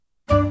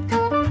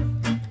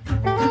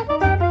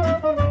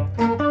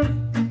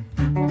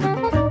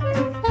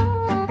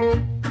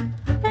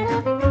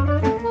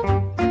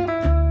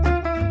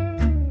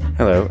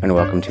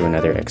welcome to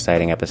another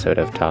exciting episode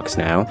of Talks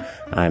Now.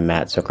 I'm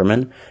Matt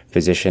Zuckerman,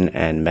 physician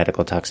and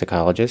medical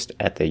toxicologist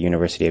at the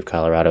University of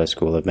Colorado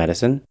School of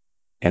Medicine.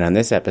 And on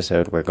this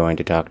episode, we're going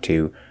to talk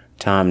to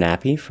Tom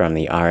Nappy from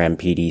the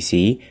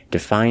RMPDC to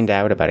find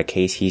out about a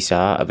case he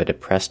saw of a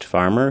depressed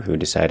farmer who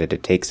decided to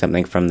take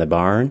something from the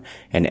barn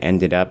and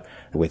ended up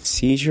with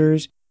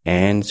seizures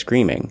and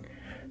screaming.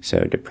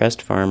 So,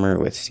 depressed farmer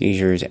with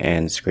seizures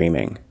and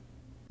screaming.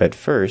 But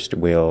first,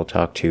 we'll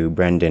talk to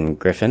Brendan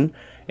Griffin,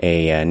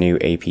 a new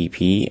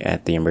APP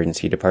at the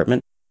emergency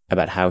department,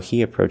 about how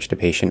he approached a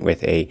patient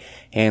with a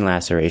hand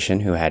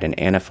laceration who had an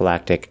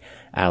anaphylactic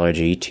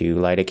allergy to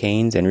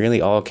lidocaines and really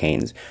all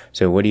canes.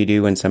 So what do you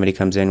do when somebody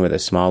comes in with a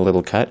small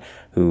little cut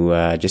who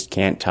just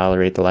can't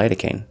tolerate the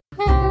lidocaine?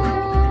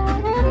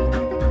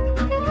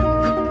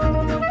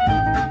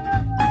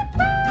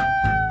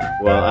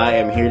 Well, I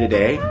am here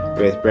today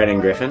with Brendan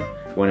Griffin,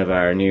 one of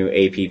our new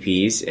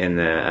APPs in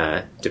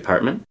the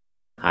department.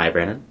 Hi,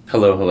 Brendan.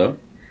 Hello.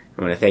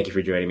 I want to thank you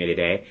for joining me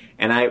today.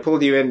 And I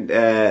pulled you in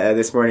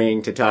this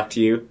morning to talk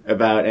to you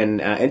about an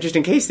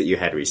interesting case that you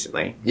had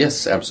recently.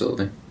 Yes,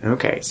 absolutely.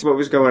 Okay, so what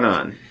was going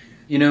on?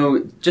 You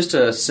know, just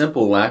a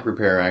simple lac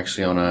repair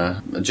actually on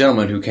a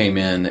gentleman who came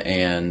in,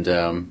 and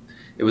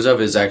it was of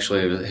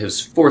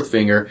his fourth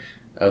finger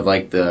of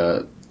like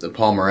the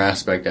palmar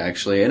aspect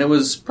actually, and it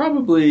was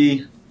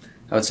probably,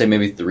 I would say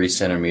maybe 3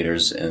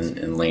 centimeters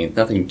in length,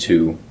 nothing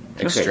too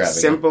extravagant.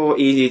 Simple,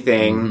 easy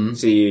thing. Mm-hmm.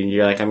 So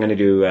you're like, I'm going to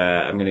do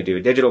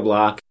a digital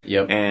block.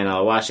 Yep. And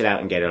I'll wash it out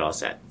and get it all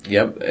set.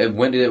 Yep. It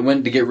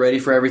went to get ready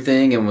for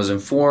everything and was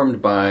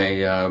informed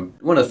by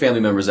one of the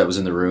family members that was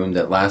in the room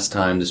that last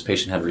time this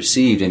patient had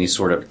received any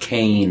sort of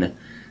cane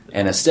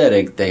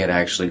anesthetic, they had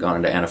actually gone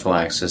into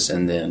anaphylaxis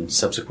and then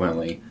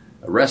subsequently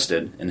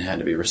arrested and had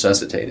to be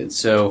resuscitated.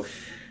 So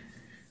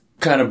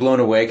kind of blown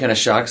away, kind of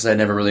shocked because I'd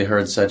never really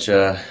heard such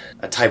a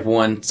type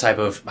 1 type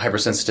of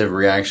hypersensitive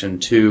reaction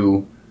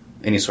to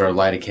any sort of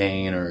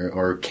lidocaine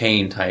or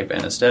cane type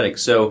anesthetic.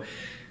 So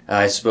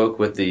I spoke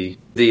with the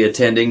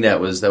attending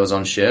that was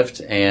on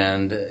shift,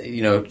 and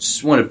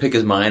just wanted to pick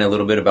his mind a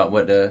little bit about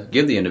what to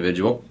give the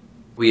individual.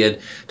 We had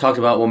talked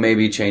about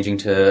maybe changing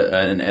to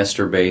an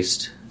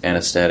ester-based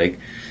anesthetic,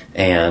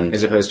 and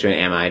as opposed to an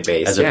amide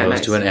base. To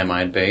an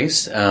amide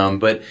base,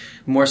 but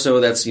more so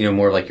that's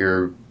more like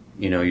your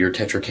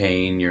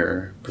tetracaine,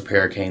 your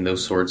proparacaine,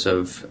 those sorts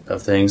of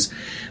things.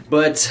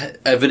 But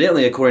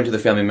evidently, according to the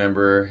family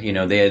member,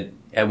 they had,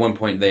 at one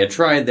point they had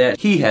tried that.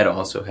 He had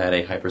also had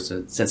a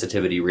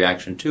hypersensitivity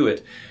reaction to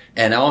it.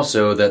 And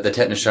also that the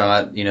tetanus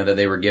shot, that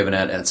they were given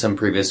at some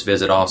previous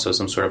visit, also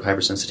some sort of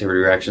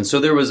hypersensitivity reaction. So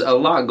there was a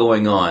lot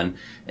going on.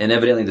 And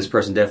evidently this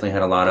person definitely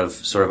had a lot of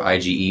sort of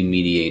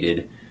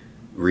IgE-mediated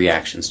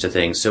reactions to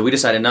things. So we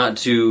decided not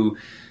to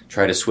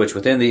try to switch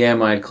within the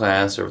amide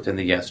class or within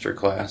the ester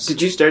class.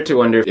 Did you start to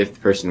wonder if the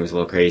person was a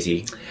little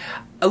crazy?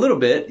 A little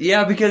bit,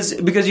 yeah, because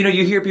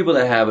you hear people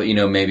that have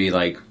maybe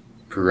like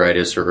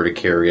pruritus or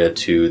urticaria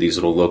to these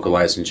little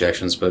localized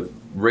injections, but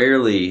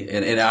rarely,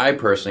 and I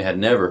personally had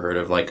never heard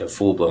of like a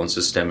full-blown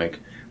systemic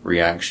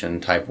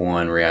reaction, type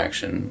 1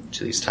 reaction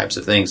to these types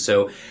of things.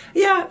 So,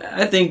 yeah,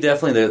 I think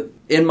definitely that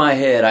in my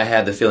head I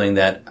had the feeling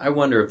that I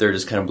wonder if they're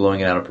just kind of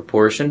blowing it out of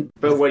proportion.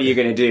 But what are you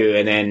going to do?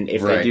 And then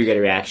if they do get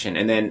a reaction,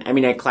 and then,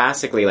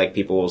 classically, like,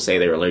 people will say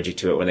they're allergic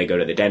to it when they go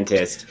to the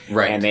dentist,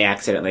 and they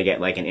accidentally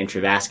get like an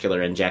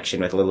intravascular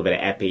injection with a little bit of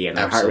epi, and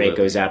their heart rate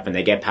goes up, and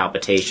they get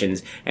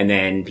palpitations, and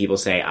then people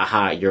say,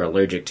 aha, you're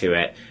allergic to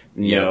it.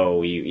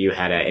 No, you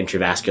had an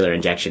intravascular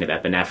injection of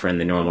epinephrine.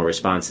 The normal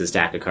response is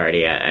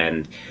tachycardia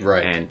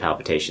and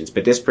palpitations.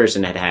 But this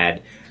person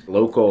had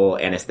local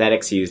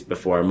anesthetics used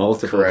before,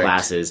 multiple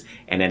classes,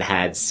 and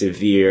had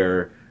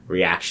severe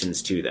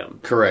reactions to them.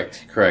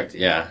 Correct,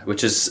 yeah.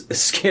 Which is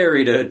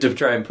scary to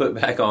try and put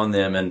back on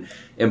them, and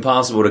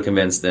impossible to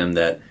convince them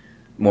that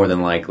more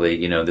than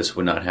likely, this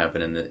would not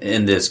happen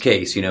in this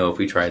case, if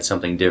we tried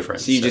something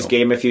different. So you just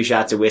gave him a few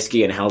shots of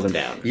whiskey and held him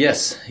down.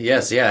 Yes,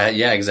 yeah,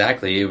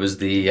 exactly. It was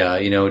the,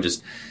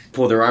 just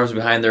pull their arms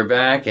behind their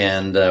back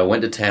and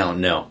went to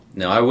town. No,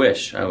 I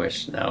wish,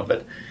 no.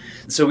 But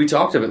so we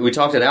talked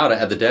it out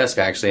at the desk,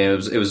 actually,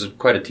 and it was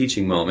quite a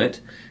teaching moment.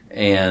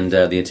 And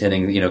the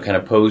attending, kind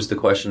of posed the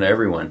question to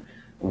everyone,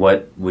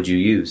 what would you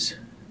use?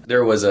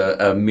 There was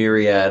a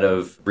myriad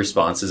of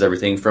responses,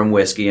 everything from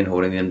whiskey and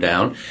holding them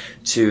down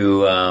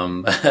to,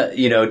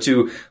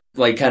 to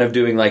like kind of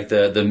doing like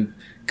the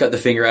cut the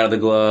finger out of the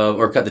glove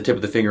or cut the tip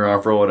of the finger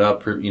off, roll it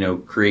up,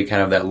 create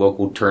kind of that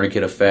local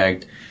tourniquet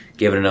effect.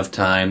 Give it enough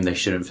time. They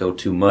shouldn't feel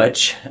too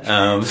much.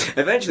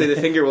 Eventually, the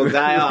finger will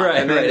die off,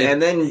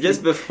 and then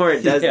just before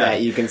it does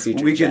that, you can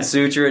suture. We can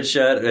suture it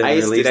shut. And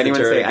ice? Release Did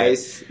anyone the say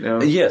ice?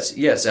 No.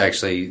 Yes.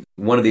 Actually,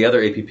 one of the other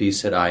APPs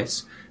said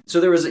ice. So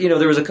there was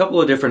a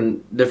couple of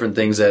different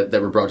things that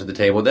were brought to the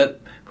table that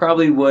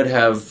probably would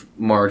have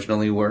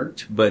marginally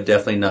worked, but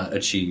definitely not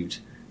achieved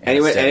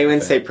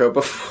Anyone say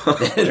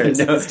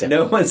propofol?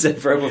 No one said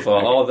propofol.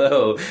 Okay.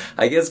 Although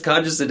I guess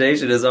conscious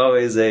sedation is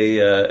always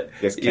a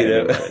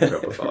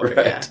propofol,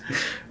 right?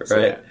 Yeah.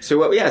 Right.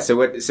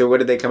 So what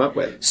did they come up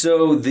with?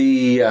 So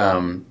the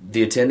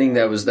attending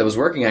that was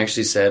working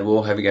actually said,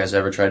 "Well, have you guys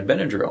ever tried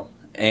Benadryl?"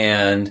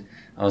 And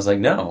I was like,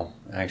 "No,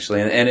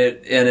 actually." And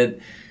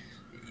it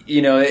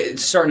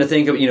it's starting to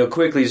think of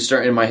quickly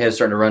in my head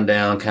starting to run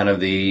down kind of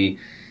the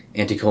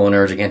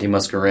anticholinergic,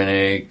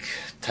 antimuscarinic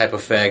type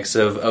effects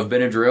of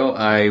Benadryl.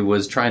 I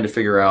was trying to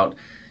figure out,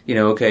 in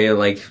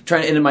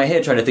my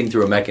head trying to think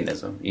through a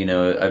mechanism.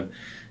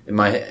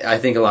 I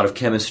think a lot of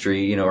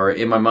chemistry, or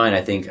in my mind,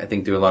 I think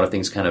through a lot of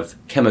things kind of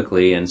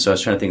chemically, and so I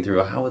was trying to think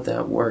through how would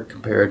that work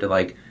compared to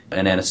like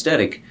an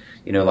anesthetic,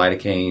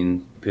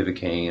 lidocaine,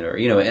 pivocaine, or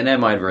an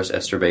amide versus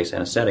ester-based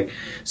anesthetic.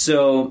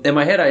 So in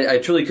my head, I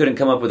truly couldn't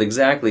come up with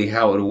exactly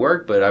how it would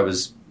work, but I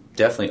was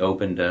definitely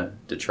open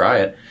to try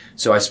it.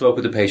 So I spoke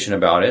with the patient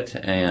about it,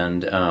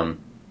 and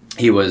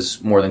he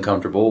was more than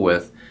comfortable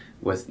with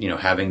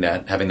having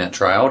that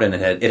trialed, and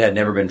it had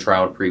never been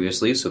trialed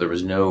previously, so there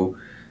was no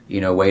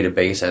way to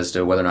base as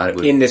to whether or not it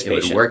would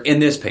work in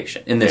this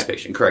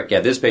patient. Correct. Yeah,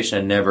 this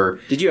patient had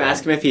never. Did you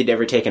ask him if he'd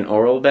ever taken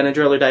oral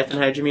Benadryl or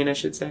diphenhydramine? I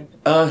should say.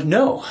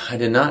 No, I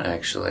did not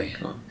actually.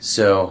 Oh.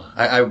 So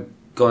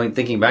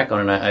thinking back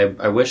on it,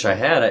 I wish I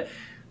had.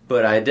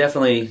 But I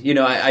definitely,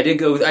 I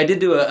did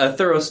do a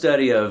thorough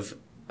study of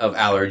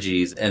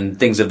allergies and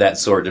things of that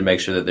sort to make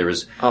sure that there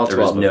was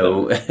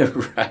no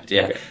right,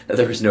 yeah, okay. That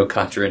there was no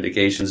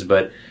contraindications.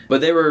 But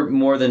they were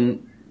more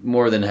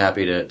than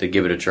happy to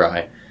give it a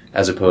try,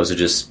 as opposed to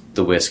just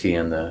the whiskey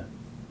and the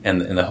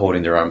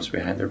holding their arms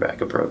behind their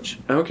back approach.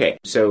 Okay,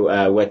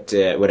 so what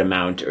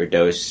amount or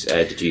dose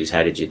did you use?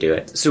 How did you do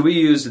it? So we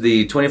used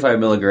the 25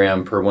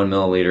 milligram per 1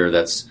 milliliter.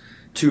 That's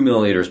 2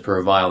 milliliters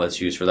per vial that's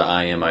used for the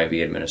IM/IV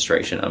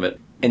administration of it.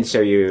 And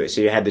so you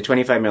had the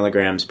 25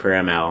 milligrams per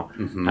ml,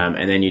 mm-hmm.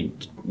 And then you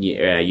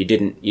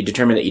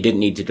determined that you didn't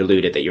need to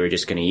dilute it, that you were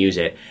just going to use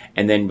it.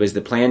 And then was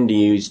the plan to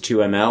use 2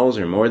 mLs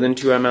or more than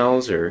 2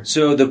 mLs? Or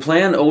so the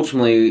plan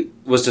ultimately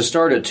was to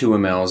start at 2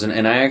 mLs,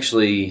 and I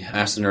actually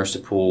asked the nurse to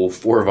pull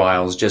 4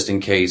 vials just in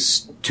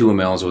case 2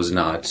 mLs was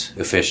not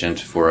efficient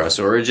for us,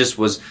 or it just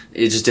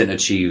didn't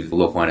achieve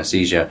local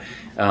anesthesia.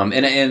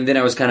 And then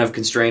I was kind of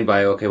constrained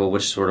by, okay, well,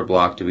 which sort of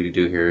block do we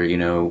do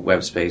here?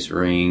 Web space,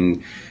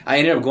 ring. I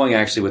ended up going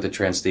actually with a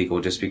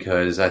transthecal just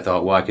because I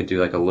thought, well, I could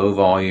do like a low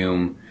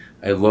volume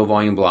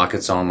block.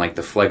 It's on like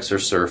the flexor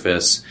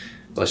surface.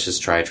 Let's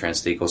just try a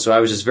transthecal. So I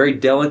was just very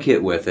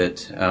delicate with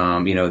it,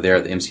 there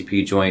at the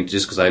MCP joint,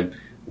 just because I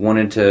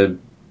wanted to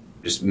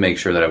just make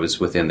sure that I was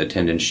within the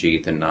tendon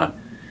sheath and not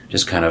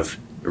just kind of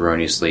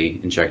erroneously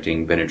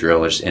injecting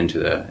Benadryl just into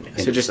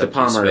the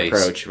Palmer space.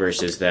 Approach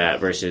versus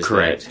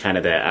correct.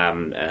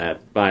 the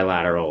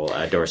bilateral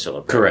dorsal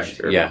approach.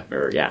 Correct.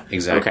 Yeah.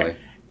 Exactly. Okay.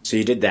 So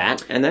you did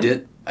that, and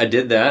then I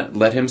did that.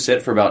 Let him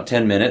sit for about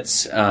 10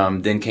 minutes.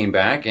 Then came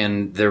back,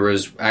 and there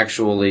was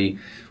actually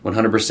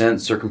 100%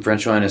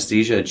 circumferential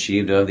anesthesia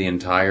achieved of the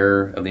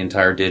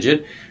entire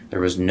digit. There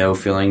was no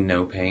feeling,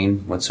 no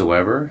pain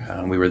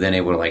whatsoever. We were then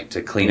able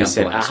to clean up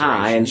the laceration. Aha,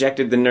 I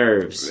injected the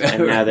nerves,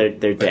 and now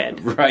they're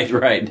dead.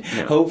 Right.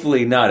 No.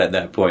 Hopefully not at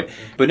that point.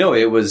 But no,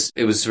 it was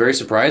very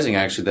surprising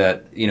actually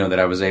that that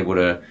I was able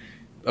to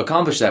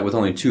accomplish that with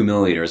only 2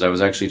 milliliters. I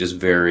was actually just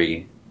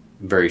very,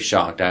 very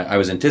shocked. I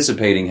was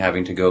anticipating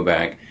having to go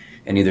back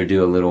and either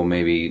do a little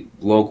maybe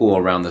local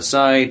around the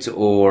site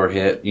or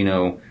hit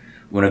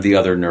one of the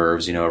other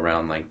nerves,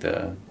 around like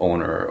the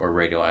ulnar or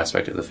radial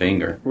aspect of the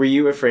finger. Were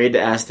you afraid to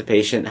ask the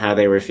patient how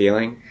they were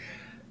feeling?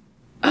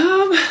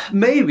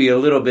 Maybe a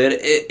little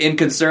bit, in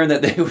concern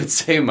that they would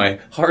say my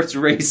heart's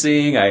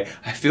racing, I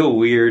feel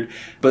weird,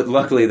 but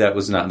luckily that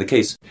was not the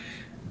case.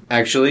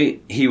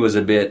 Actually, he was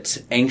a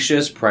bit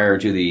anxious prior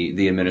to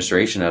the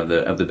administration of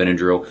the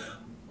Benadryl,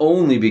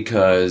 only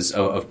because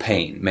of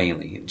pain,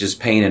 mainly, just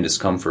pain and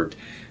discomfort.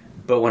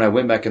 But when I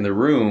went back in the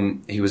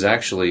room, he was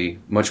actually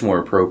much more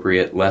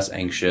appropriate, less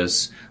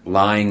anxious,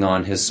 lying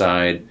on his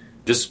side,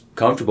 just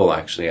comfortable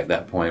actually at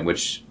that point,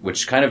 which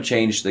kind of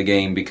changed the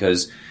game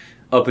because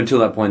up until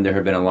that point there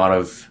had been a lot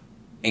of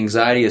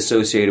anxiety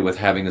associated with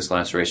having this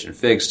laceration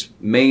fixed,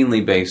 mainly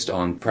based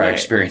on prior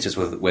experiences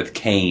with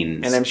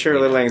canes. And I'm sure a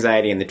little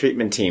anxiety in the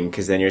treatment team,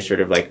 because then you're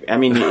sort of like, I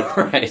mean,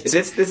 right.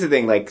 This is the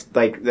thing, like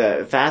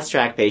the fast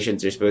track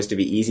patients are supposed to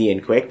be easy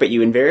and quick, but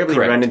you invariably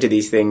run into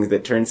these things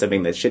that turn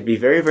something that should be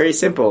very, very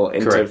simple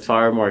into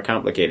far more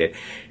complicated.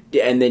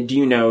 And then, do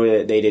you know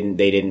that they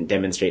didn't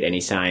demonstrate any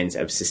signs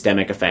of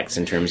systemic effects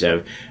in terms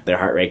of their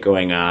heart rate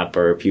going up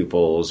or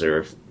pupils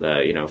or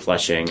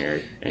flushing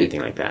or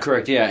anything like that?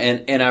 Correct. Yeah,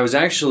 and I was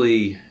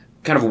actually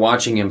kind of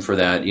watching him for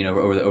that,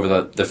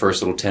 over the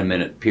first little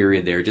 10-minute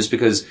period there, just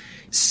because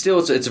still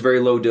it's a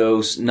very low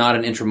dose, not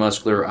an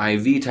intramuscular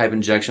IV type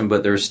injection,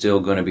 but there's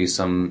still going to be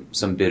some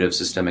bit of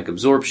systemic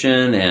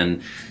absorption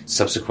and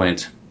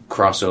subsequent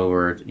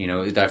crossover,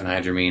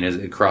 diphenhydramine as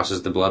it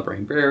crosses the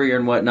blood-brain barrier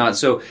and whatnot.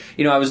 So,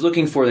 I was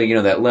looking for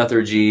that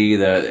lethargy,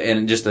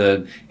 and just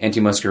the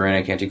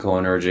antimuscarinic,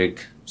 anticholinergic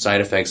side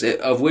effects,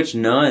 of which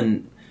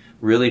none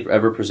really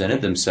ever presented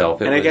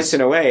themselves. I guess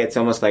in a way, it's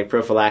almost like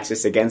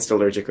prophylaxis against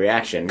allergic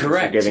reaction.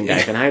 Correct. You're giving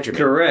diphenhydramine.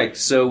 Correct.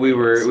 So we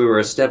were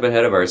a step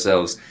ahead of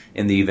ourselves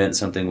in the event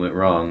something went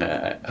wrong,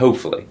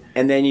 hopefully.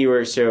 And then you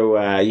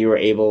were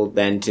able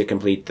then to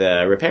complete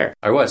the repair.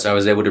 I was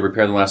able to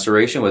repair the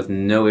laceration with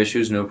no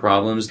issues, no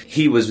problems.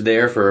 He was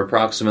there for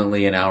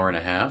approximately an hour and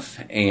a half,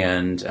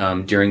 and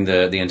during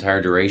the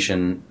entire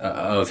duration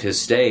of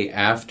his stay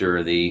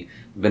after the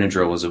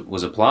Benadryl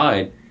was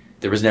applied,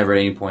 there was never at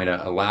any point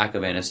a lack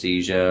of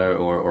anesthesia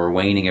or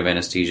waning of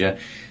anesthesia.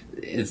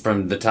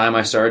 From the time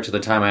I started to the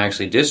time I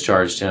actually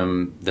discharged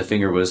him, the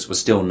finger was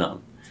still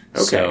numb.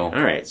 Okay, so, all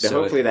right.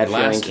 So hopefully that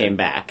feeling came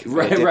back.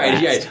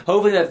 Right. Yeah.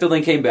 Hopefully that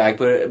feeling came back,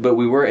 but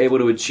we were able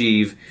to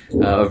achieve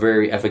a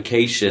very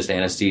efficacious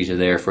anesthesia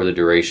there for the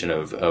duration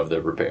of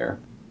the repair.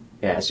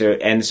 Yeah. So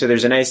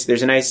there's a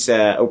nice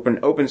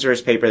open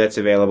source paper that's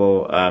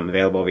available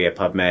via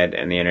PubMed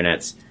and the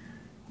internet's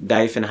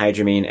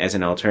diphenhydramine as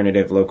an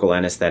alternative local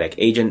anesthetic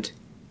agent,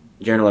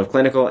 Journal of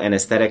Clinical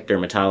Anesthetic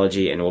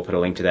Dermatology, and we'll put a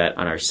link to that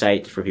on our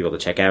site for people to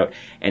check out.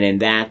 And in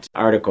that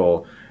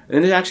article,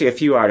 and there's actually a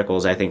few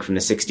articles, I think, from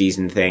the 60s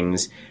and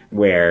things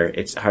where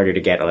it's harder to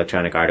get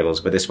electronic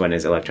articles, but this one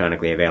is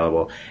electronically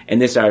available.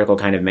 And this article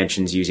kind of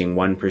mentions using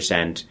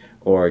 1%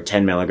 or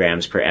 10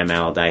 milligrams per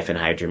ml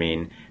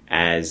diphenhydramine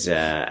as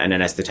an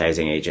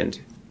anesthetizing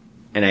agent.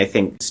 And I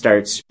think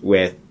starts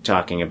with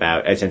talking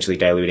about essentially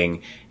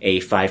diluting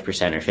a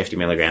 5% or 50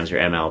 milligrams per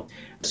ml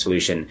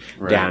solution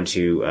down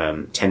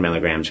to 10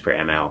 milligrams per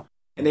ml.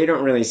 And they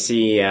don't really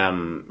see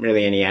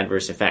really any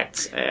adverse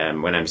effects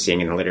when I'm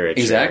seeing in the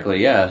literature.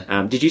 Exactly,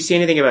 yeah. Did you see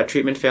anything about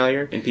treatment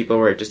failure in people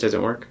where it just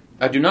doesn't work?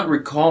 I do not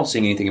recall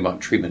seeing anything about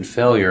treatment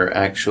failure,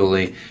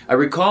 actually. I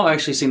recall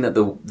actually seeing that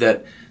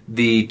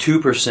the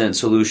 2%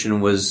 solution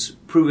was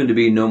proven to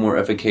be no more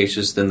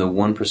efficacious than the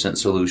 1%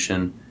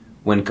 solution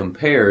when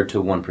compared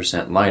to 1%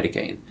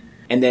 lidocaine.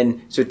 And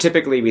then, so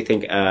typically we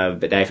think of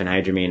the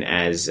diphenhydramine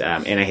as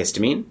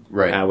antihistamine,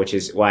 right. Which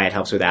is why it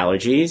helps with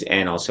allergies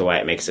and also why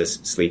it makes us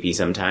sleepy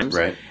sometimes.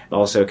 Right.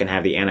 Also, it can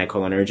have the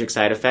anticholinergic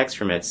side effects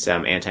from its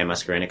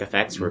antimuscarinic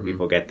effects, where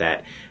people get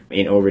that,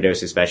 in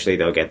overdose especially,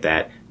 they'll get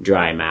that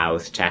dry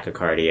mouth,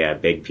 tachycardia,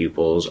 big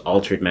pupils,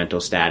 altered mental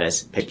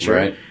status picture.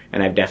 Right.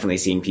 And I've definitely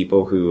seen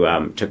people who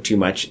took too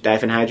much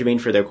diphenhydramine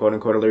for their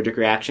quote-unquote allergic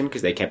reaction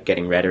because they kept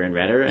getting redder and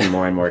redder and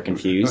more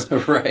confused.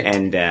 Right.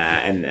 And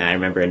I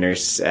remember a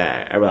nurse,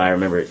 I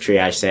remember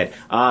triage said,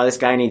 this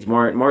guy needs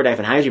more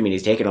diphenhydramine.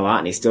 He's taking a lot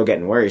and he's still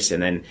getting worse.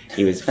 And then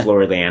he was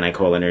floridly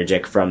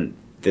anticholinergic from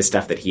the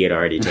stuff that he had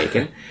already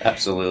taken.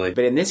 Absolutely.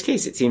 But in this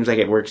case, it seems like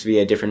it works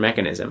via a different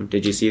mechanism.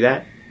 Did you see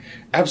that?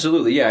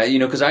 Absolutely, yeah.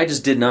 Because I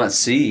just did not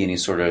see any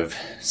sort of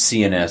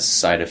CNS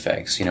side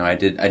effects. I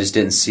just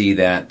didn't see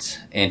that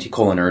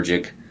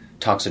anticholinergic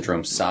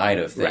toxidrome side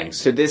of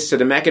things. Right. So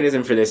the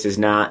mechanism for this is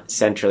not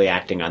centrally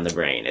acting on the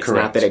brain. It's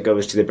Correct. Not that it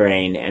goes to the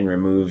brain and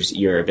removes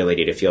your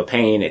ability to feel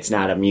pain. It's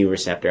not a mu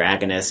receptor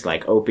agonist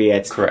like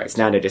opiates. Correct. It's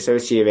not a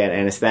dissociative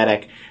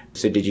anesthetic.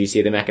 So did you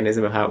see the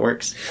mechanism of how it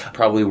works?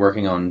 Probably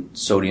working on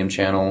sodium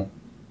channel.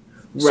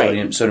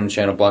 Right. Sodium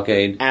channel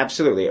blockade.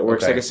 Absolutely. It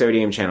works like a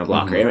sodium channel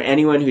blocker. Mm-hmm.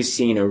 Anyone who's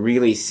seen a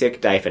really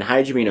sick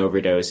diphenhydramine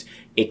overdose,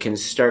 it can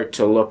start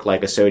to look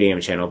like a sodium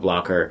channel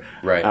blocker,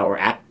 right. Or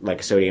act like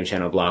a sodium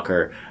channel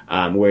blocker,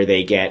 where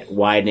they get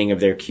widening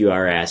of their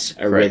QRS,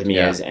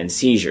 arrhythmias, and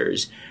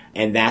seizures.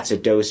 And that's a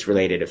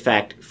dose-related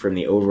effect from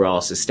the overall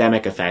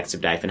systemic effects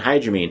of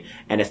diphenhydramine.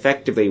 And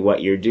effectively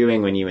what you're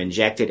doing when you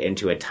inject it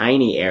into a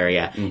tiny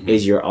area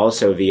is you're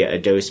also, via a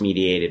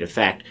dose-mediated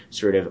effect,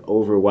 sort of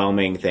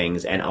overwhelming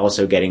things and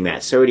also getting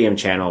that sodium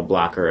channel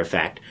blocker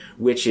effect,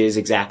 which is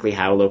exactly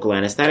how local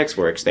anesthetics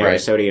works. They are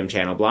sodium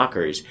channel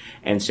blockers.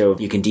 And so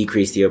you can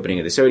decrease the opening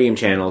of the sodium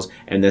channels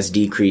and thus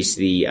decrease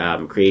the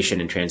creation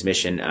and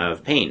transmission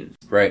of pain.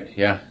 Right,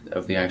 yeah,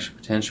 of the actual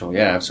potential.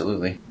 Yeah,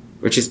 absolutely.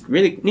 Which is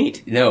really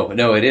neat. No,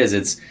 it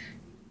is.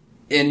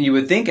 And you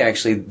would think,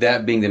 actually,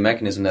 that being the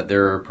mechanism, that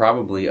there are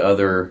probably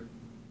other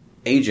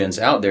agents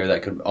out there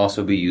that could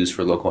also be used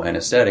for local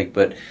anesthetic,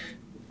 but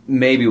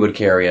maybe would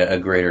carry a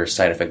greater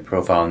side effect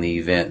profile in the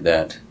event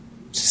that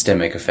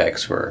systemic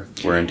effects were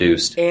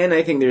induced. And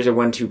I think there's a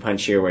 1-2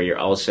 punch here where you're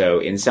also,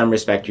 in some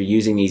respect, you're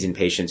using these in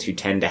patients who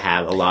tend to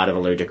have a lot of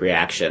allergic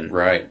reaction.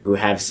 Right. Who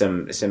have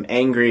some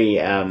angry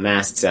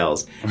mast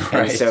cells. Right.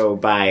 And so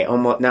by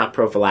almost, not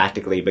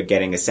prophylactically, but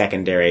getting a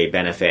secondary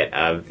benefit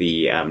of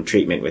the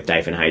treatment with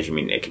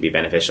diphenhydramine, it can be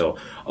beneficial.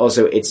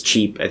 Also, it's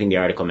cheap. I think the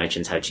article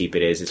mentions how cheap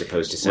it is as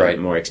opposed to some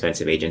more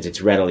expensive agents. It's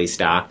readily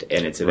stocked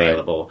and it's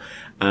available.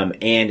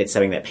 And it's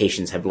something that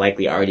patients have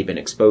likely already been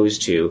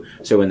exposed to.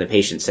 So when the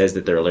patient says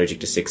that they're allergic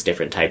to 6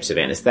 different types of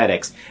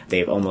anesthetics,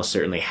 they've almost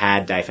certainly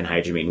had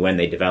diphenhydramine when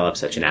they develop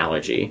such an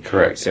allergy.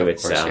 Correct. So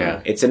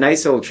it's a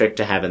nice little trick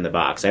to have in the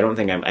box. I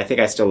think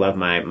I still love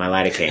my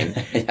lidocaine.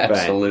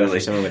 Absolutely. But for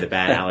someone with a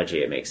bad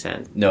allergy, it makes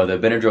sense. No, the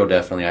Benadryl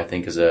definitely, I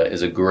think, is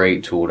a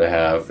great tool to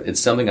have. It's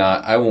something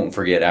I won't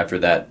forget after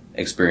that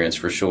experience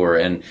for sure.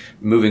 And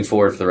moving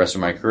forward for the rest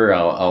of my career,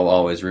 I'll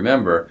always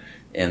remember.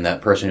 And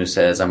that person who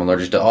says, I'm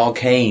allergic to all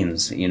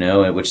canes,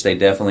 which they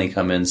definitely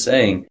come in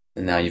saying,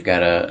 And now you've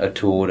got a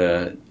tool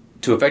to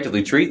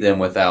effectively treat them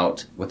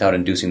without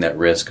inducing that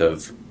risk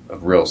of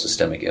real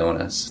systemic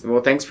illness.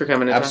 Well, thanks for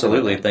coming to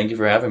Absolutely. talk about that. Thank you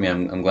for having me.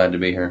 I'm glad to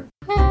be here.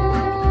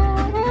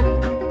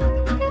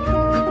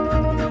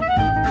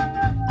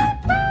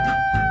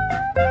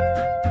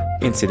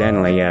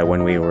 Incidentally,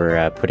 when we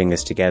were putting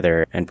this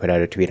together and put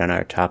out a tweet on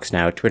our Talks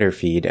Now Twitter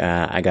feed,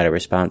 I got a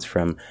response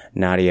from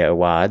Nadia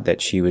Awad that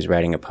she was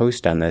writing a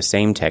post on the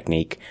same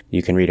technique.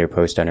 You can read her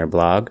post on her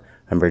blog,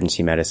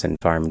 Emergency Medicine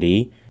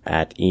PharmD,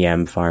 at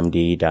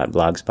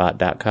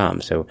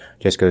emPharmD.blogspot.com. So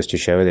just goes to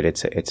show that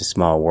it's a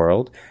small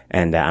world,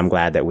 and I'm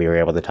glad that we were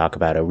able to talk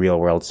about a real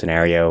world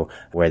scenario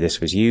where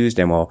this was used,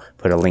 and we'll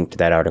put a link to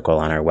that article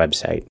on our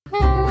website.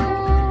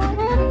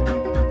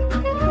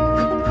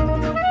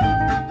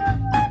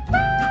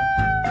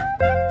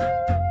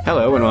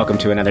 Hello and welcome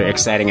to another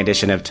exciting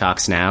edition of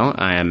Talks Now.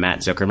 I am Matt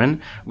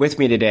Zuckerman. With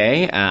me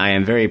today, I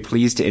am very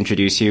pleased to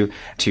introduce you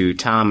to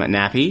Tom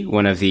Nappy,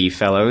 one of the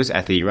fellows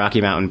at the Rocky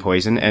Mountain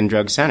Poison and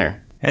Drug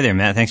Center. Hey there,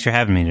 Matt. Thanks for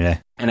having me today.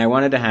 And I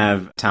wanted to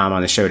have Tom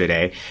on the show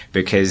today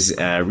because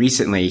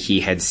recently he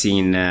had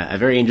seen a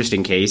very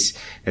interesting case.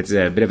 It's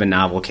a bit of a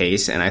novel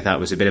case, and I thought it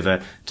was a bit of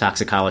a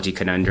toxicology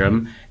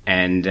conundrum.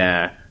 And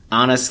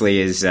honestly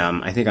is,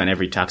 I think, on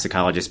every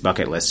toxicologist's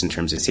bucket list in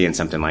terms of seeing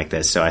something like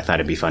this. So I thought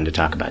it'd be fun to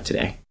talk about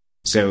today.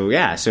 So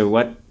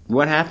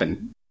what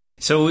happened?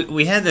 So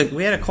we had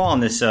a call on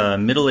this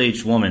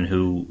middle-aged woman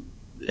who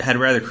had a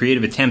rather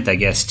creative attempt, I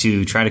guess,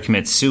 to try to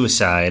commit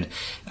suicide,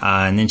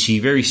 and then she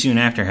very soon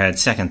after had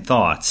second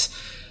thoughts.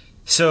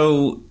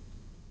 So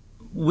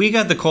we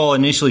got the call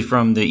initially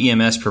from the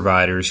EMS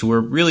providers, who were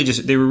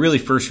really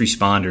first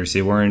responders.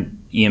 They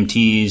weren't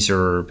EMTs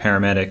or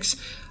paramedics.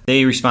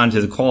 They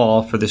responded to the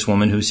call for this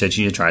woman who said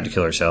she had tried to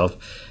kill herself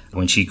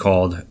when she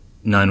called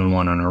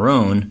 911 on her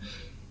own.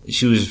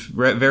 She was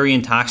very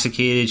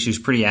intoxicated. She was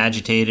pretty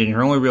agitated, and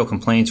her only real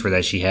complaints were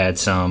that she had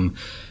some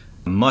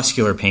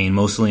muscular pain,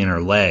 mostly in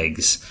her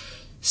legs.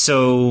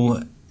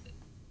 So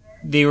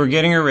they were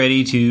getting her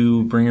ready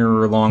to bring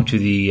her along to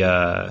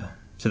the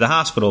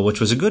hospital, which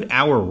was a good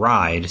hour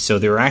ride. So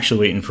they were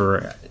actually waiting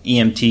for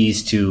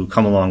EMTs to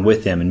come along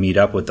with them and meet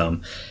up with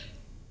them.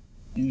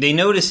 They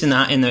noticed in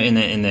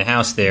the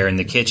house there in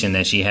the kitchen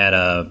that she had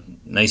a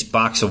nice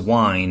box of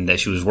wine that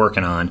she was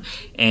working on,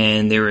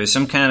 and there was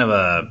some kind of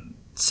a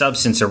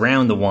substance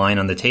around the wine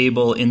on the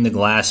table in the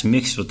glass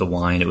mixed with the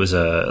wine. It was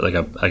like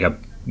a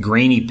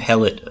grainy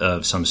pellet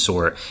of some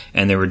sort,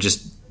 and there were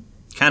just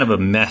kind of a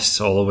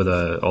mess all over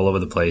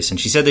the place. And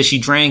she said that she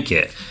drank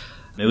it.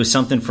 It was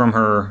something from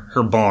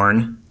her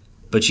barn,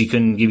 but she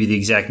couldn't give you the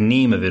exact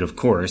name of it. Of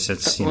course,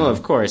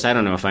 of course, I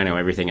don't know if I know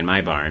everything in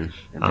my barn.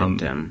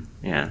 But,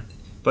 yeah.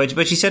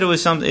 But she said it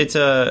was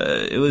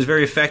it was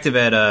very effective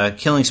at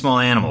killing small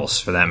animals,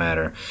 for that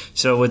matter.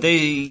 So what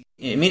they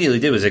immediately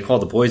did was they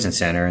called the Poison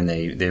Center, and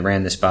they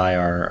ran this by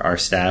our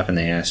staff, and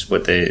they asked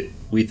what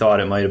we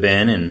thought it might have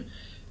been. And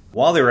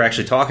while they were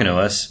actually talking to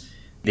us,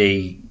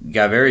 they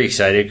got very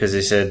excited because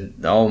they said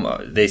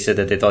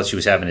that they thought she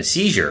was having a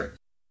seizure.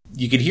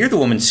 You could hear the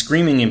woman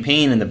screaming in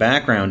pain in the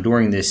background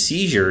during this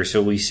seizure.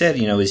 So we said,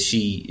 is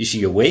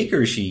she awake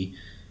or is she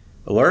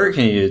alert?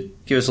 Can you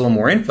give us a little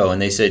more info?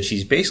 And they said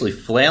she's basically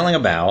flailing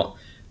about,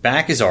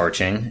 back is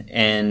arching,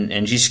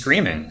 and she's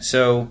screaming.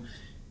 So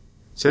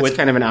it's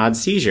kind of an odd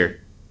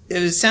seizure.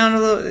 It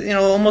sounded,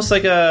 almost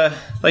like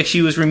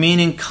she was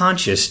remaining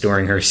conscious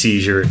during her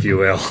seizure, if you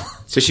will.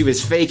 So she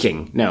was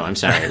faking. No, I'm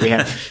sorry. We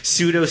have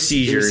pseudo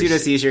seizures. Pseudo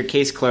seizure,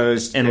 case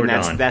closed, and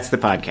that's the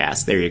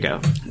podcast. There you go.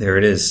 There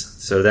it is.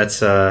 So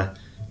that's the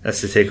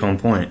take home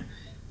point.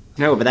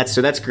 No, but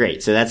that's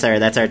great. So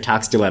that's our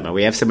tox dilemma.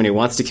 We have somebody who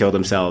wants to kill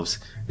themselves.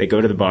 They go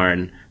to the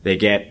barn. They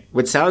get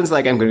what sounds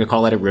like, I'm going to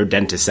call it a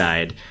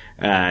rodenticide,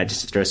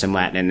 just to throw some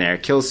Latin in there.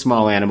 Kills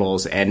small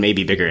animals and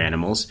maybe bigger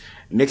animals.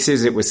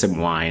 Mixes it with some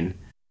wine.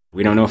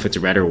 We don't know if it's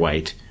red or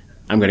white.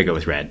 I'm going to go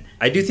with red.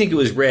 I do think it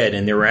was red,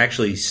 and there were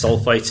actually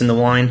sulfites in the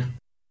wine.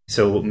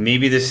 So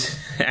maybe this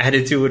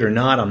added to it or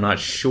not. I'm not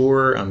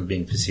sure. I'm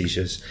being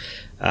facetious.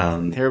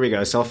 Here we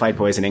go. Sulfite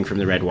poisoning from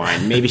the red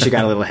wine. Maybe she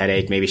got a little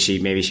headache. Maybe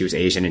she was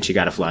Asian and she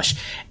got a flush.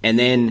 And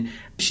then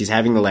she's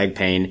having the leg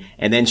pain.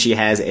 And then she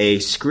has a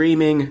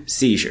screaming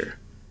seizure.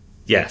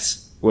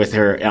 Yes. With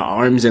her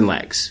arms and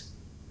legs.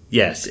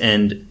 Yes.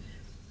 And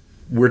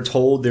we're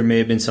told there may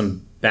have been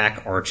some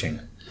back arching.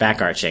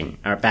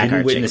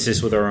 Didn't witness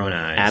this with our own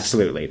eyes.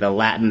 Absolutely.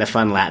 The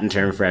fun Latin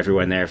term for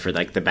everyone there for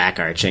like the back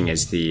arching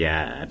is the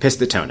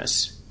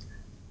opisthotonus.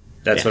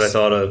 That's what I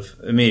thought of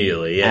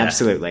immediately, yeah.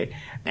 Absolutely.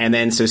 And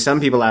then, so some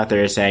people out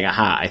there are saying,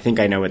 aha, I think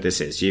I know what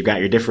this is. You've got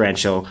your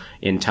differential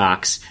in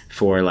tox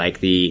for, like,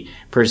 the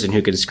person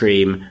who can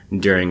scream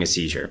during a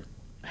seizure.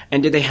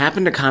 And did they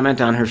happen to comment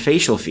on her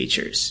facial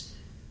features?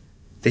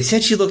 They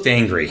said she looked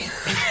angry.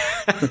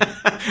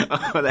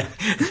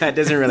 That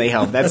doesn't really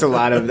help. That's a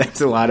lot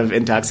of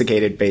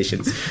intoxicated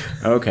patients.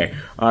 Okay.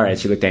 All right.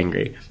 She looked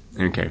angry.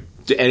 Okay.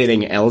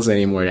 Anything else?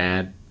 Any more to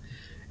add?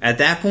 At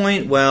that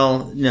point,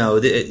 well, no.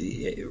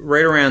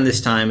 Right around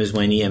this time is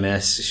when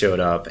EMS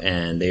showed up,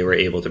 and they were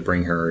able to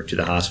bring her to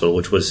the hospital,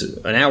 which was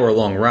an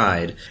hour-long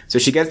ride. So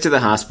she gets to the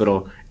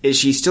hospital. Is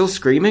she still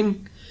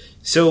screaming?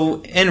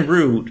 So, en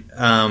route,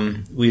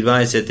 we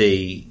advised that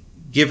they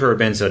give her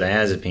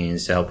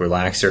benzodiazepines to help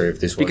relax her if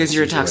this was because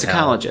you're a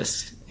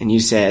toxicologist, and you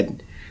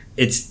said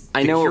it's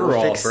I know cure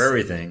all fix for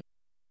everything.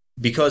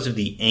 Because of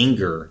the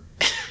anger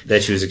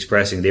that she was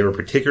expressing, they were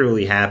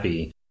particularly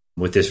happy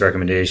with this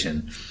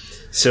recommendation.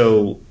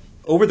 So,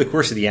 over the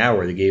course of the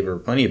hour, they gave her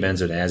plenty of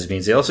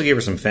benzodiazepines. They also gave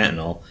her some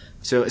fentanyl.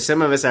 So,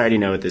 some of us already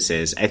know what this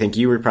is. I think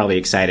you were probably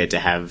excited to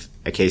have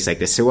a case like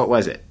this. So, what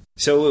was it?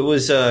 So, it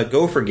was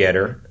Go For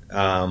Getter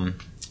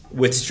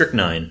with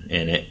strychnine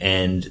in it.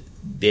 And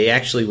they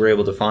actually were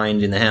able to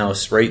find in the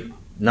house, right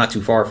not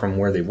too far from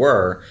where they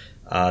were,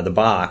 the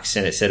box.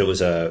 And it said it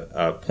was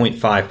a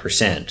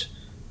 0.5%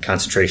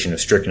 concentration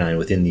of strychnine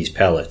within these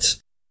pellets.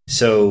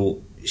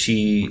 So,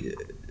 she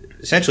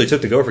essentially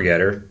took the Go For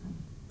Getter,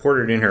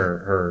 poured it in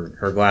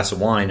her glass of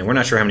wine, and we're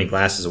not sure how many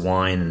glasses of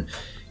wine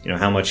and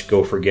how much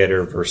Go For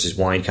Getter versus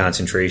wine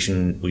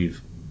concentration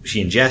she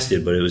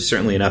ingested, but it was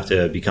certainly enough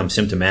to become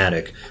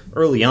symptomatic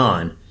early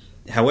on.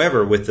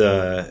 However, with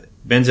the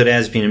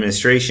benzodiazepine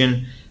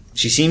administration,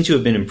 she seemed to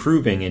have been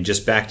improving and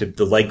just back to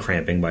the leg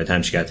cramping by the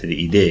time she got to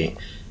the ED.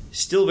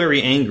 Still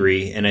very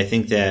angry, and I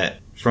think that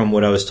from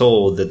what I was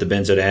told, that the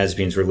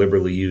benzodiazepines were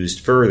liberally used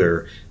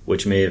further,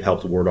 which may have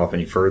helped ward off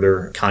any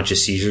further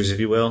conscious seizures, if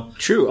you will.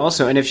 True,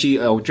 also, and if she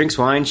drinks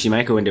wine, she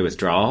might go into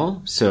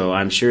withdrawal, so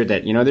I'm sure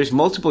that, there's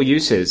multiple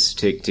uses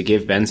to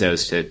give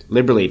benzos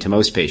liberally to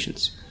most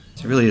patients.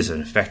 It really is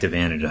an effective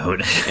antidote.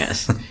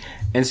 Yes.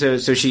 And so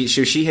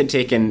she had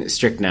taken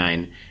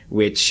strychnine,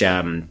 which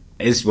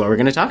is what we're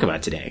going to talk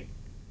about today.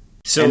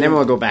 And then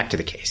we'll go back to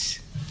the case.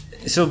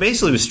 So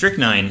basically with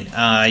strychnine,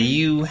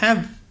 you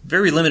have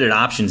very limited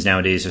options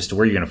nowadays as to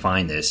where you're going to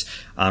find this.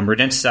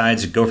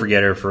 Rodenticides, Go For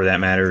Getter for that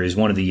matter, is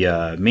one of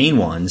the main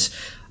ones.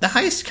 The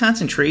highest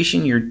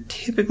concentration you're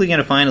typically going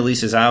to find, at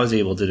least as I was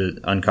able to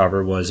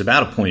uncover, was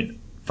about a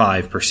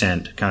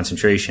 0.5%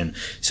 concentration.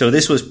 So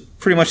this was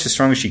pretty much the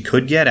strongest you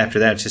could get. After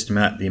that, it's just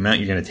the amount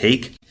you're going to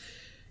take.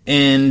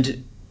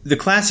 And the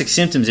classic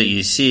symptoms that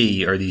you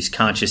see are these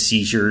conscious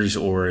seizures,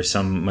 or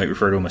some might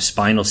refer to them as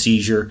spinal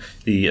seizure,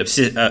 the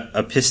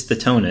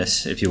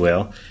opisthotonus, if you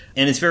will.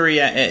 And it's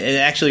it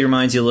actually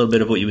reminds you a little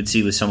bit of what you would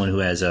see with someone who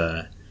has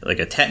a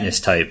tetanus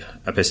type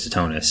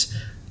opisthotonus.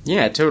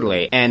 Yeah,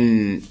 totally.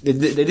 And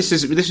this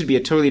would be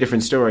a totally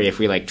different story if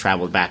we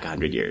traveled back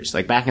 100 years.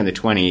 Back in the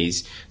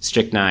 20s,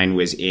 strychnine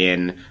was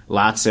in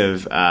lots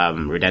of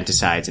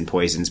rodenticides and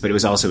poisons, but it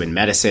was also in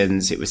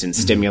medicines, it was in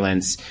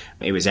stimulants,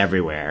 it was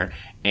everywhere.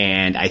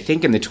 And I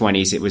think in the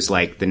 20s it was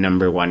the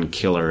number one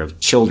killer of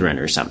children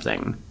or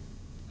something.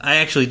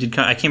 I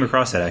came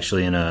across that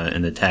actually in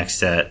the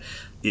text that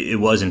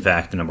it was, in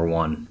fact, the number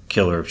one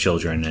killer of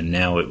children, and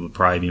now it would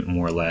probably be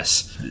more or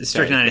less.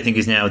 Strychnine, I think,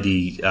 is now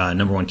the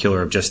number one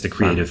killer of just the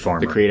creative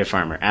farmer. The creative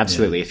farmer,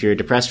 absolutely. Yeah. If you're a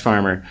depressed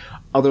farmer,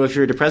 although if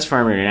you're a depressed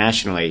farmer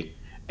internationally,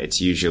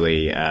 it's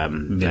usually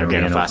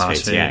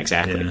organophosphates. Yeah,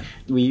 exactly. Yeah.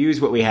 We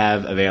use what we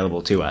have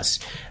available to us.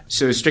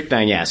 So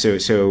strychnine, yeah.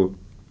 So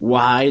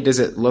why does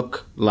it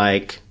look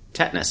like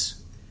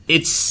tetanus?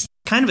 It's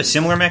kind of a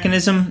similar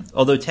mechanism,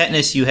 although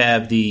tetanus, you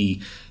have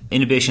the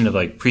inhibition of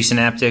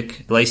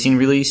presynaptic glycine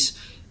release.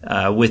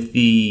 With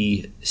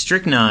the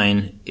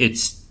strychnine,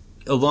 it's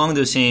along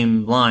those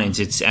same lines.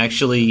 It's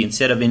actually,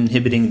 instead of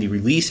inhibiting the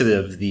release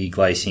of the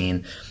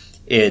glycine,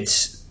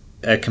 it's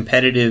a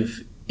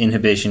competitive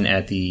inhibition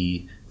at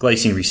the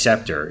glycine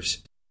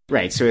receptors.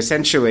 Right, so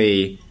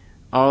essentially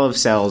all of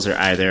cells are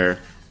either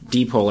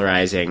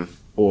depolarizing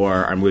or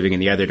are moving in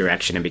the other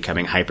direction and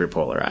becoming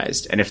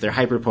hyperpolarized. And if they're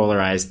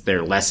hyperpolarized,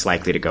 they're less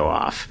likely to go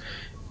off.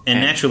 And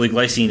naturally,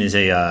 glycine is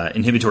a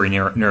inhibitory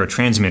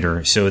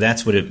neurotransmitter, so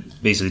that's what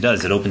it basically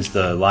does. It opens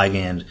the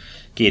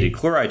ligand-gated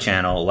chloride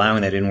channel,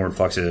 allowing that inward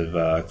flux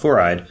of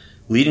chloride,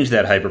 leading to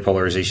that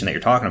hyperpolarization that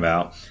you're talking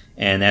about,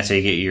 and that's how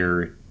you get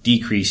your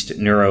decreased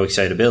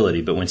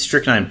neuroexcitability. But when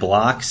strychnine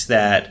blocks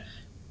that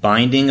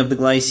binding of the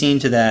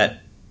glycine to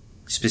that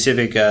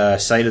specific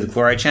site of the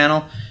chloride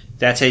channel,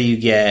 that's how you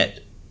get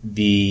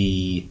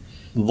the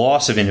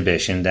loss of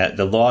inhibition, that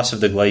the loss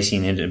of the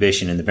glycine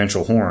inhibition in the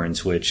ventral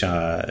horns, which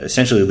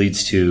essentially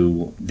leads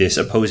to this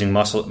opposing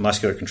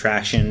muscular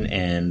contraction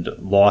and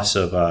loss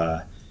of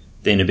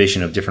the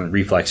inhibition of different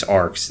reflex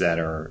arcs that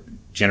are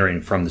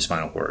generating from the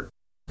spinal cord.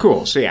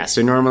 Cool.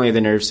 So normally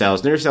the nerve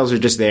cells are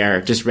just there,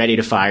 just ready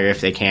to fire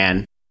if they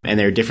can. And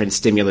there are different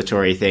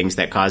stimulatory things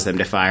that cause them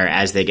to fire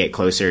as they get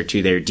closer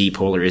to their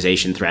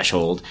depolarization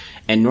threshold.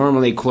 And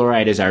normally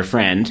chloride is our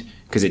friend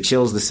because it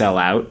chills the cell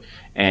out.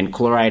 And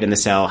chloride in the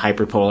cell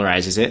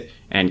hyperpolarizes it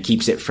and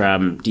keeps it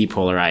from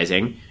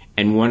depolarizing.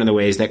 And one of the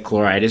ways that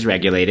chloride is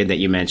regulated that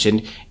you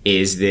mentioned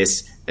is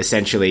this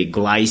essentially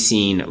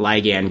glycine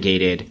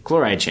ligand-gated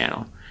chloride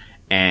channel.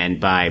 And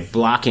by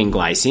blocking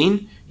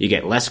glycine, you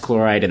get less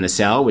chloride in the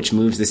cell, which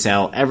moves the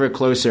cell ever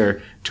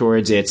closer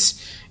towards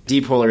its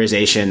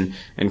depolarization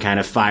and kind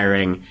of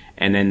firing,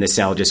 and then the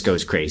cell just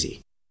goes crazy.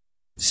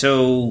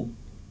 So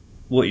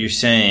what you're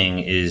saying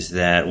is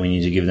that we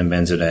need to give them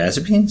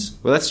benzodiazepines?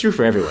 Well, that's true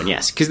for everyone,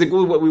 yes. Because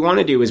what we want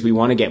to do is we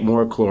want to get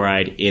more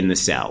chloride in the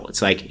cell.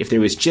 It's like if there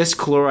was just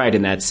chloride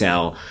in that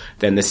cell,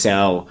 then the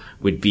cell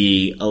would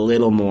be a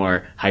little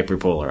more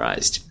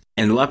hyperpolarized.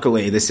 And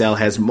luckily, the cell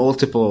has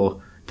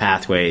multiple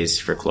pathways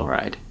for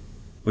chloride.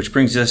 Which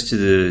brings us to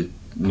the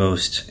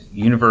most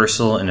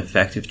universal and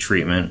effective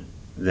treatment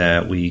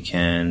that we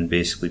can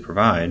basically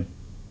provide.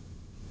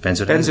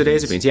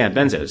 Benzodiazepines, yeah,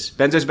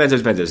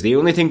 benzos. The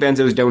only thing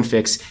benzos don't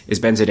fix is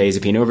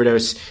benzodiazepine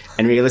overdose,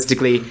 and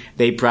realistically,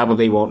 they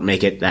probably won't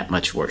make it that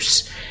much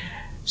worse.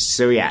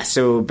 So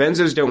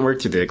benzos don't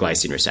work through the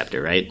glycine receptor,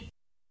 right?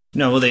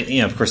 No, well,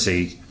 of course,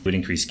 they would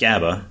increase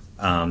GABA.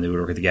 They would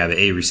work with the GABA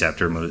A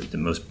receptor,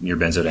 most your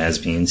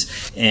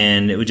benzodiazepines,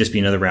 and it would just be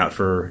another route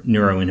for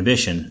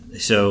neuroinhibition.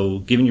 So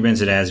giving your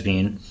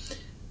benzodiazepine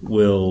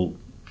will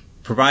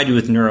provide you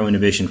with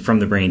neuroinhibition from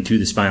the brain to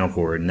the spinal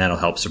cord, and that'll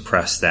help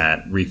suppress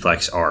that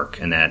reflex arc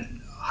and that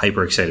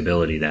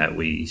hyperexcitability that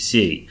we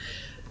see.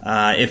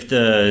 If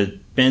the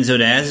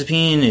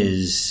benzodiazepine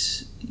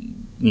is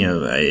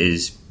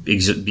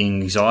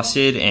being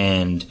exhausted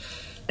and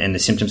the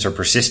symptoms are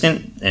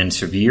persistent and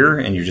severe,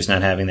 and you're just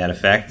not having that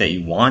effect that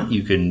you want,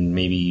 you can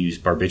maybe use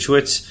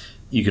barbiturates.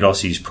 You could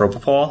also use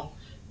propofol.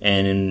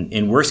 And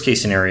in worst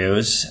case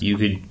scenarios, you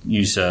could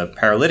use a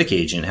paralytic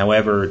agent.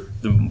 However,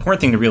 the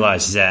important thing to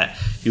realize is that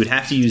you would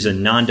have to use a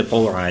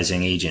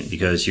non-depolarizing agent,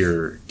 because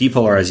your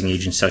depolarizing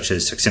agents such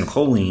as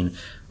succinylcholine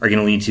are going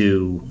to lead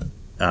to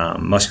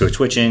muscular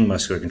twitching,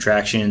 muscular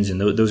contractions, and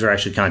those are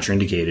actually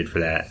contraindicated for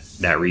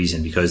that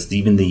reason, because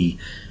even the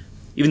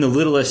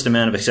littlest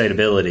amount of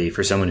excitability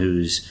for someone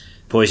who's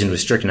poisoned with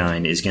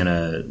strychnine is going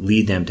to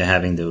lead them to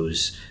having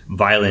those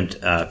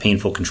violent,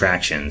 painful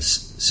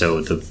contractions.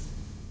 So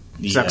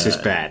Sucks is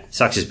bad.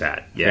 Sucks is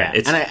bad. Yeah.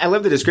 And I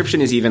love the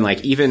description is even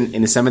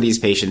in some of these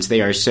patients,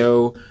 they are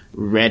so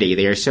ready.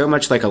 They are so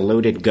much like a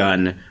loaded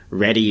gun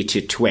ready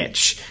to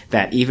twitch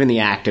that even the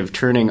act of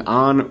turning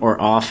on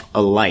or off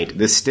a light,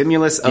 the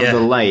stimulus of the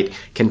light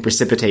can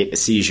precipitate a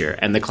seizure.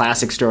 And the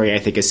classic story, I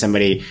think, is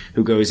somebody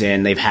who goes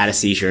in, they've had a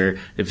seizure,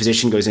 the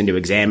physician goes in to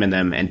examine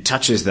them and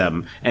touches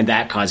them, and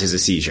that causes a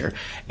seizure.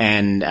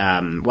 And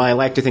while I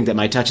like to think that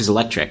my touch is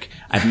electric,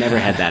 I've never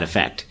had that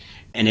effect.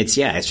 And it's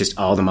just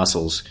all the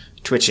muscles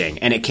twitching.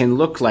 And it can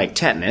look like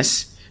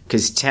tetanus,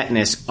 because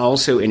tetanus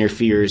also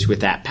interferes with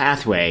that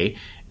pathway,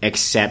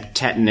 except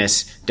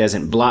tetanus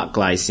doesn't block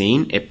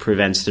glycine. It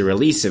prevents the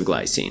release of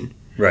glycine.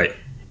 Right.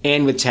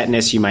 And with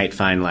tetanus, you might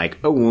find like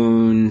a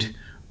wound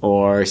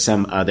or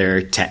some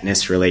other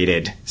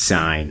tetanus-related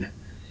sign.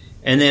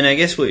 And then I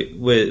guess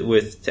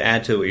with to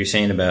add to what you're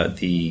saying about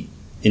the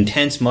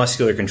intense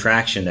muscular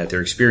contraction that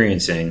they're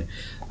experiencing,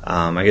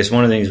 I guess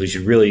one of the things we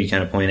should really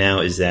kind of point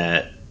out is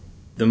that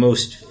the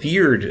most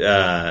feared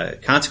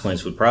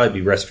consequence would probably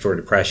be respiratory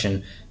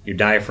depression. Your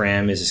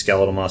diaphragm is a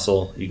skeletal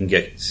muscle. You can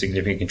get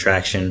significant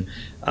contraction.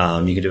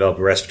 You can develop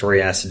a respiratory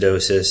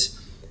acidosis.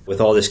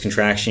 With all this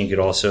contraction, you could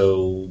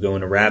also go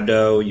into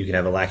rhabdo. You can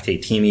have a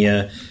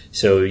lactatemia.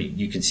 So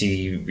you can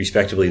see,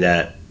 respectively,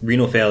 that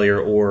renal failure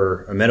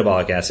or a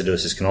metabolic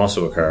acidosis can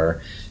also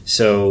occur.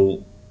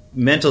 So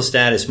mental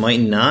status might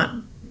not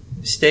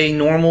stay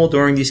normal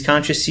during these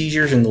conscious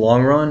seizures in the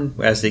long run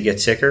as they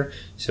get sicker.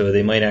 So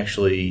they might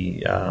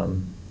actually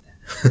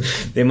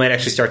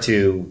start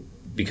to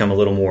become a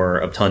little more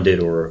obtunded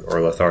or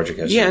lethargic.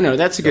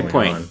 That's a good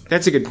point.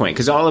 That's a good point,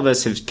 because all of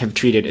us have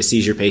treated a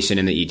seizure patient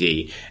in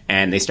the ED,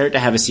 and they start to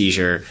have a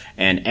seizure,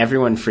 and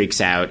everyone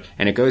freaks out,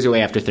 and it goes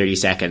away after 30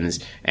 seconds,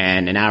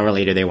 and an hour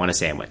later they want a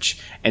sandwich.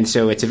 And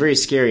so it's a very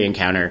scary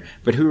encounter,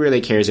 but who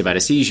really cares about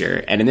a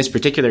seizure? And in this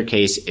particular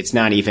case, it's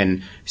not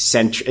even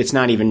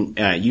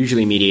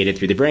usually mediated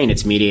through the brain.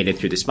 It's mediated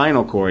through the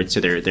spinal cord,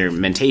 so their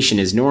mentation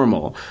is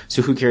normal.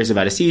 So who cares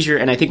about a seizure?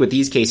 And I think with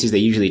these cases, they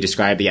usually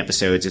describe the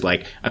episodes as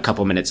like a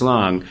couple minutes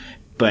long,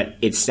 but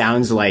it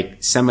sounds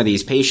like some of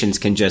these patients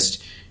can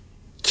just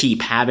keep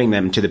having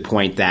them to the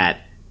point that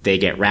they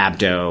get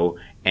rhabdo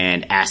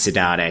and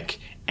acidotic,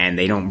 and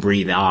they don't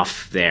breathe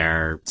off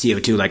their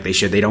CO2 like they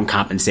should. They don't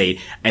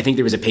compensate. I think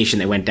there was a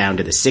patient that went down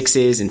to the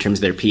 6s in terms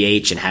of their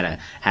pH and had a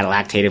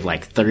lactate of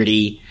like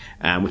 30,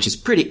 which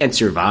is and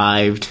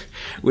survived,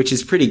 which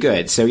is pretty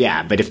good. So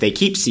but if they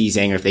keep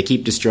seizing or if they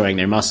keep destroying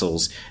their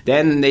muscles,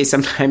 then they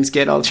sometimes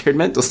get altered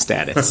mental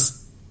status.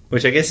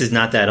 Which I guess is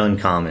not that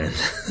uncommon,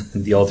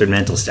 the altered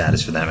mental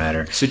status for that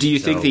matter. So do you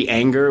think the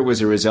anger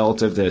was a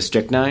result of the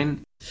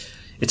strychnine?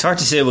 It's hard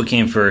to say what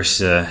came first,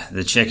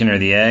 the chicken or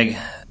the egg.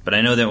 But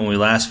I know that when we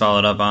last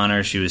followed up on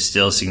her, she was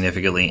still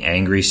significantly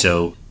angry.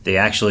 So they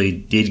actually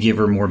did give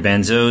her more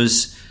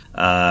benzos,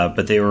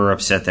 but they were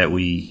upset that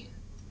we,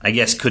 I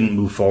guess, couldn't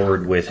move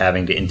forward with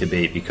having to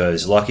intubate,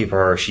 because lucky for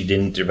her, she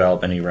didn't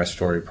develop any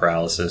respiratory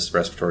paralysis,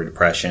 respiratory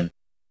depression.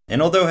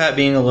 And although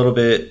being a little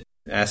bit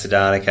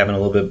acidotic, having a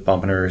little bit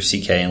bumping her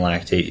CK and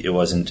lactate, it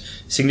wasn't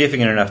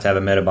significant enough to have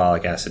a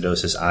metabolic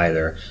acidosis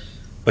either.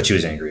 But she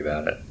was angry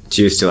about it.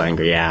 She was still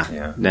angry, Yeah.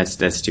 yeah.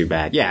 That's too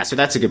bad. Yeah, so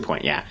that's a good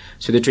point, yeah.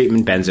 So the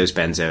treatment,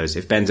 benzos.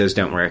 If benzos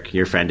don't work,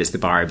 your friend is the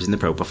barbs and the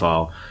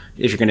propofol.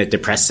 If you're going to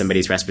depress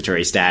somebody's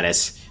respiratory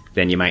status,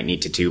 then you might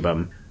need to tube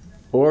them.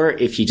 Or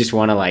if you just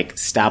want to, like,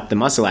 stop the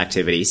muscle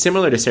activity,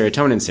 similar to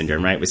serotonin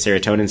syndrome, right? With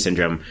serotonin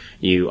syndrome,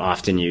 you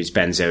often use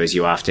benzos.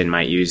 You often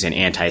might use an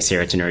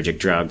anti-serotonergic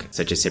drug,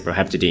 such as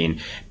ciproheptadine.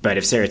 But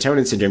if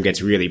serotonin syndrome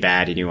gets really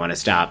bad and you want to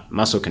stop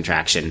muscle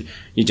contraction,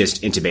 you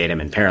just intubate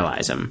them and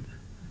paralyze them.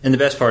 And the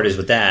best part is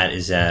with that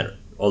is that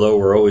although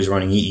we're always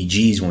running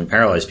EEGs when we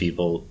paralyze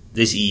people,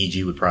 this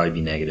EEG would probably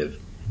be negative.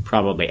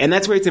 Probably. And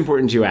that's why it's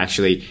important to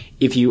actually,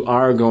 if you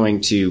are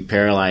going to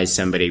paralyze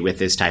somebody with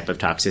this type of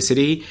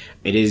toxicity,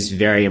 it is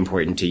very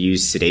important to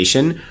use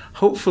sedation.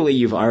 Hopefully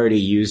you've already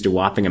used a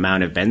whopping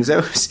amount of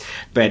benzos,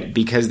 but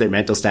because their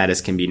mental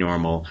status can be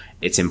normal,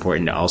 it's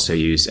important to also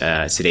use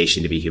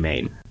sedation to be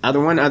humane.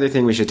 One other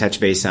thing we should touch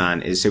base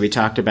on is, so we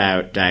talked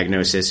about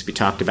diagnosis, we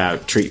talked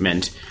about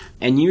treatment,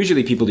 and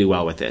usually people do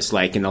well with this.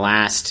 Like in the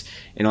last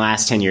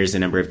 10 years, the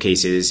number of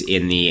cases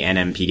in the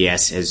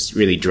NMPDS has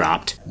really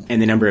dropped, and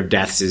the number of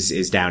deaths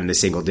is down in the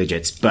single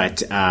digits.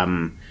 But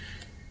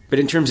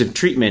in terms of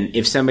treatment,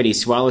 if somebody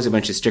swallows a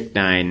bunch of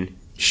strychnine,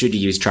 should you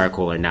use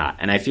charcoal or not?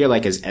 And I feel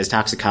like as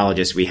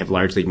toxicologists, we have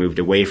largely moved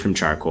away from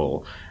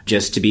charcoal.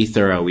 Just to be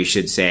thorough, we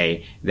should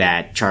say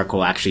that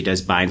charcoal actually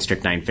does bind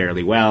strychnine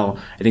fairly well.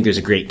 I think there's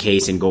a great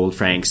case in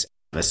Goldfrank's,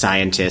 a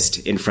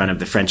scientist in front of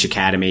the French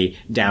Academy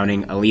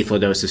downing a lethal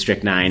dose of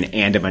strychnine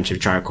and a bunch of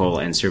charcoal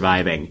and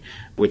surviving,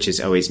 which is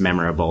always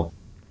memorable.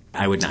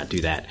 I would not do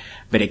that,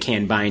 but it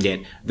can bind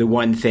it. The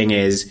one thing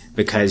is,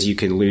 because you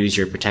can lose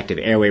your protective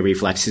airway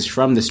reflexes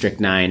from the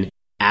strychnine,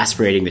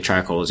 aspirating the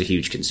charcoal is a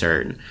huge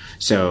concern.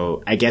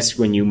 So I guess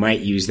when you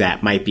might use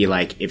that might be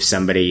like if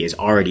somebody is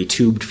already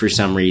tubed for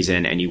some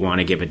reason and you want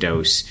to give a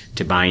dose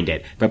to bind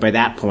it. But by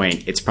that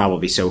point, it's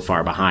probably so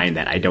far behind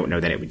that I don't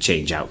know that it would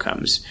change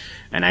outcomes.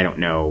 And I don't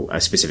know a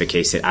specific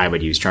case that I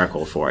would use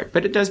charcoal for it,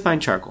 but it does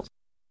bind charcoal.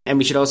 And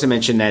we should also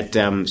mention that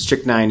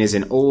strychnine is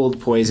an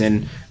old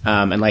poison,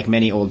 and like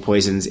many old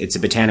poisons, it's a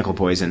botanical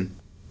poison.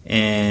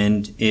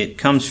 And it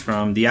comes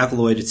from the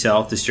alkaloid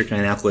itself. The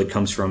strychnine alkaloid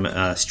comes from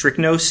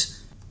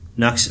Strychnos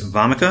nux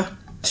vomica,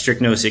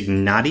 Strychnos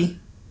ignati,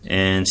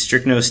 and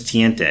Strychnos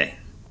tiente.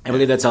 I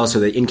believe that's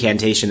also the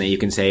incantation that you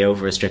can say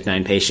over a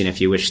strychnine patient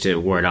if you wish to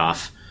ward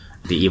off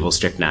the evil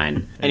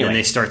strychnine. Anyway, and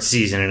they start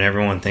seasoning and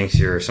everyone thinks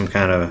you're some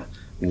kind of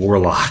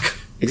warlock.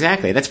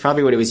 Exactly. That's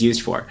probably what it was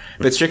used for.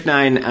 But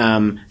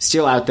strychnine,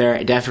 still out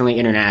there, definitely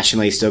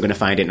internationally, still going to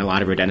find it in a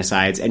lot of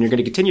rodenticides, and you're going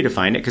to continue to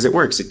find it because it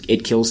works.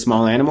 It kills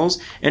small animals,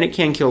 and it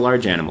can kill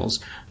large animals.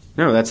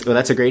 No,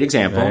 that's a great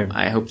example. Right.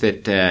 I hope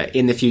that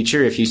in the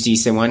future, if you see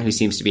someone who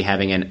seems to be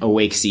having an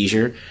awake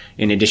seizure,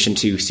 in addition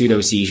to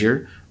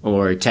pseudo-seizure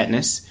or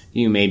tetanus,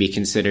 you maybe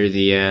consider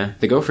the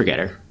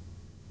go-forgetter.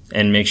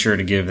 And make sure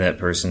to give that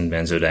person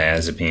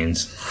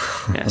benzodiazepines.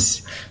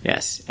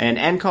 Yes.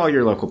 And call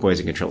your local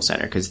poison control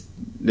center, because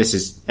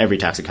every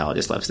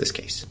toxicologist loves this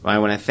case. Well, I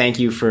want to thank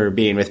you for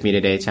being with me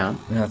today, Tom.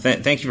 No,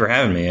 thank you for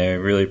having me. I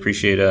really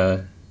appreciate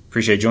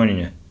joining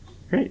you.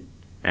 Great.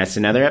 That's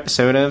another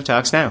episode of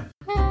Talks Now.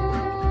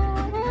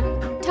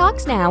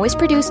 Talks Now is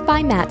produced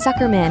by Matt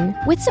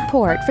Zuckerman, with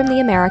support from the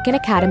American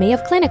Academy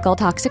of Clinical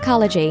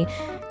Toxicology.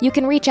 You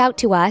can reach out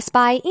to us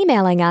by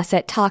emailing us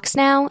at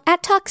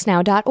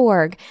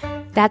talksnow@talksnow.org.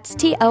 That's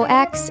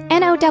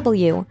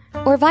TOXNOW,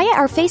 or via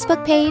our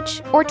Facebook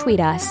page, or tweet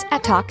us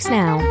at Talks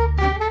Now.